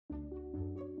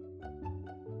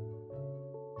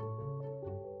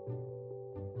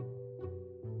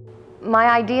My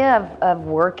idea of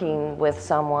working with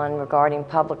someone regarding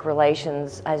public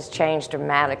relations has changed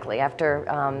dramatically after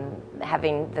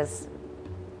having this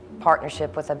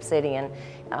partnership with Obsidian.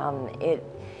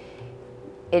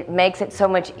 It makes it so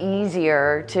much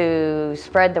easier to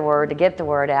spread the word, to get the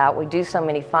word out. We do so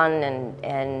many fun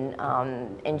and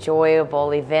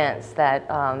enjoyable events that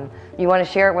you want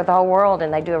to share it with the whole world,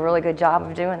 and they do a really good job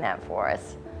of doing that for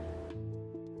us.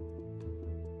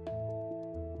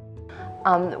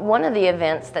 One of the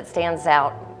events that stands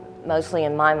out mostly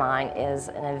in my mind is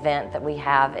an event that we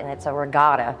have, and it's a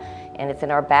regatta, and it's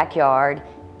in our backyard,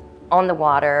 on the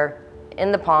water,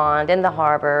 in the pond, in the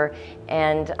harbor,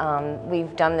 and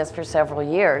we've done this for several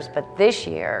years, but this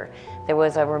year there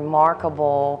was a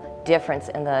remarkable difference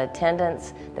in the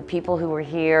attendance, the people who were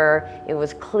here. It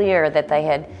was clear that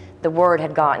the word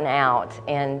had gotten out,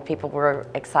 and people were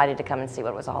excited to come and see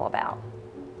what it was all about.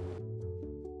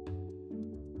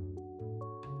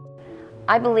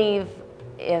 I believe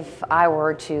if I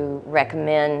were to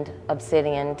recommend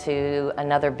Obsidian to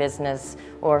another business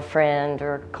or friend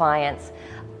or clients,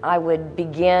 I would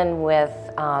begin with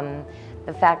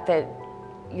the fact that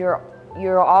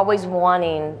you're always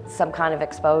wanting some kind of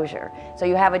exposure. So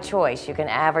you have a choice. You can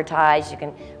advertise, you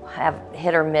can have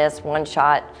hit or miss,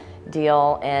 one-shot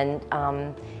deal, and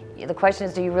the question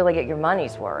is, do you really get your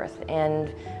money's worth?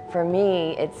 And for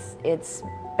me, it's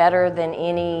better than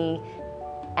any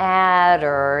ad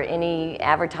or any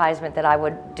advertisement that I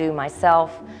would do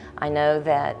myself. I know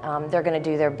that they're going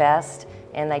to do their best,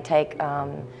 and they take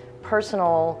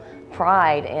personal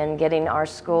pride in getting our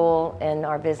school and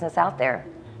our business out there.